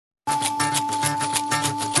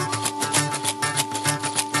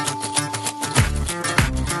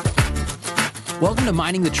Welcome to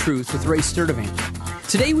Mining the Truth with Ray Sturdivant.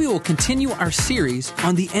 Today we will continue our series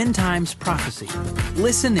on the end times prophecy.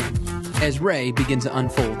 Listen in as Ray begins to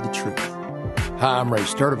unfold the truth. Hi, I'm Ray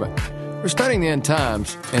Sturdivant. We're studying the end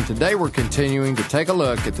times, and today we're continuing to take a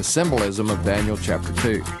look at the symbolism of Daniel chapter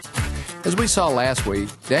 2. As we saw last week,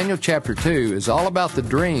 Daniel chapter 2 is all about the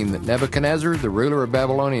dream that Nebuchadnezzar, the ruler of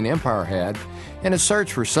Babylonian Empire, had, and his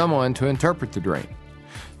search for someone to interpret the dream.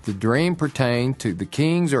 The dream pertained to the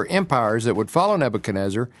kings or empires that would follow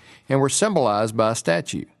Nebuchadnezzar and were symbolized by a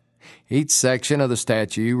statue. Each section of the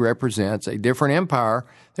statue represents a different empire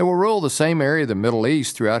that will rule the same area of the Middle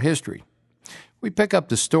East throughout history. We pick up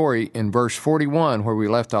the story in verse 41 where we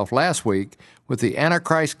left off last week with the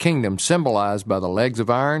Antichrist kingdom symbolized by the legs of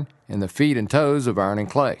iron and the feet and toes of iron and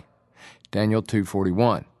clay. Daniel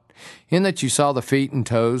 2:41. In that you saw the feet and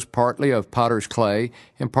toes partly of potter's clay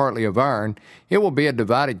and partly of iron, it will be a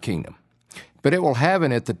divided kingdom. But it will have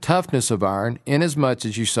in it the toughness of iron, inasmuch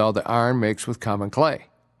as you saw the iron mixed with common clay.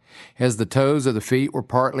 As the toes of the feet were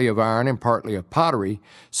partly of iron and partly of pottery,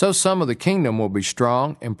 so some of the kingdom will be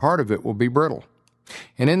strong and part of it will be brittle.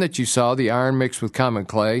 And in that you saw the iron mixed with common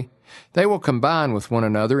clay, they will combine with one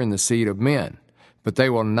another in the seed of men, but they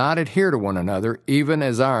will not adhere to one another, even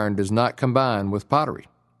as iron does not combine with pottery.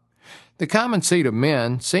 The common seed of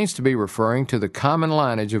men seems to be referring to the common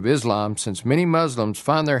lineage of Islam, since many Muslims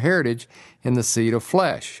find their heritage in the seed of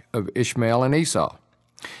flesh of Ishmael and Esau.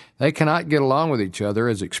 They cannot get along with each other,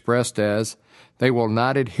 as expressed as, they will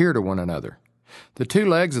not adhere to one another. The two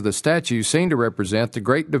legs of the statue seem to represent the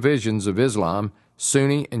great divisions of Islam,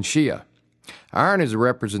 Sunni and Shia. Iron is a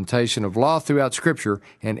representation of law throughout Scripture,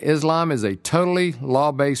 and Islam is a totally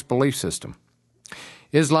law-based belief system.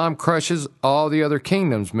 Islam crushes all the other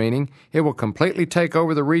kingdoms, meaning it will completely take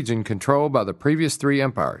over the region controlled by the previous three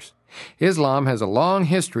empires. Islam has a long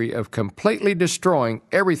history of completely destroying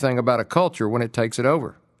everything about a culture when it takes it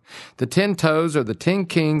over. The 10 toes are the 10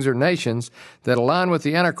 kings or nations that align with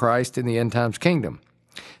the Antichrist in the end times kingdom.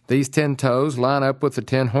 These 10 toes line up with the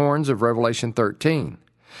 10 horns of Revelation 13.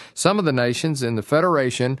 Some of the nations in the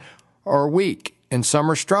Federation are weak, and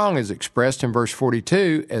some are strong, as expressed in verse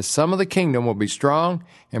 42, as some of the kingdom will be strong,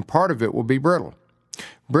 and part of it will be brittle.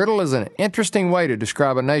 Brittle is an interesting way to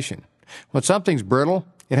describe a nation. When something's brittle,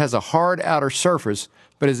 it has a hard outer surface,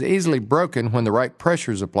 but is easily broken when the right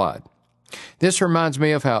pressure is applied. This reminds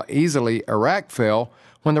me of how easily Iraq fell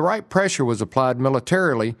when the right pressure was applied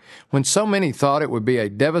militarily, when so many thought it would be a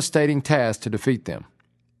devastating task to defeat them.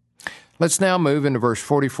 Let's now move into verse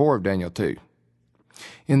 44 of Daniel 2.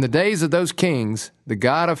 In the days of those kings, the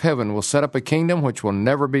God of heaven will set up a kingdom which will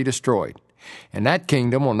never be destroyed, and that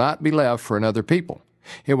kingdom will not be left for another people.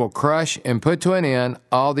 It will crush and put to an end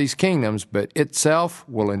all these kingdoms, but itself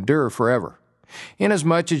will endure forever.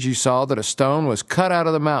 Inasmuch as you saw that a stone was cut out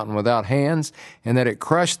of the mountain without hands, and that it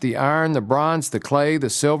crushed the iron, the bronze, the clay, the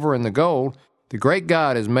silver, and the gold, the great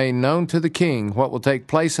God has made known to the king what will take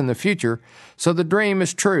place in the future, so the dream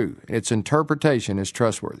is true, its interpretation is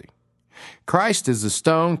trustworthy. Christ is the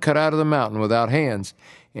stone cut out of the mountain without hands,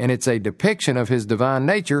 and it's a depiction of his divine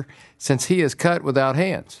nature, since he is cut without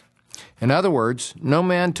hands. In other words, no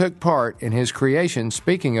man took part in his creation,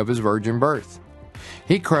 speaking of his virgin birth.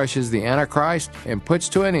 He crushes the Antichrist and puts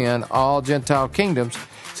to an end all Gentile kingdoms,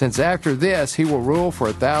 since after this he will rule for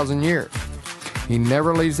 1,000 years. He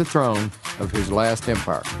never leaves the throne of his last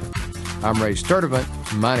empire. I'm Ray Sturdivant,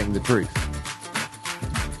 Mining the Truth.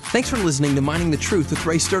 Thanks for listening to Mining the Truth with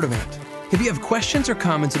Ray Sturdivant. If you have questions or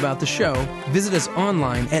comments about the show, visit us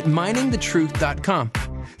online at miningthetruth.com.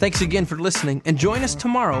 Thanks again for listening, and join us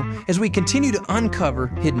tomorrow as we continue to uncover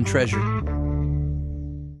hidden treasure.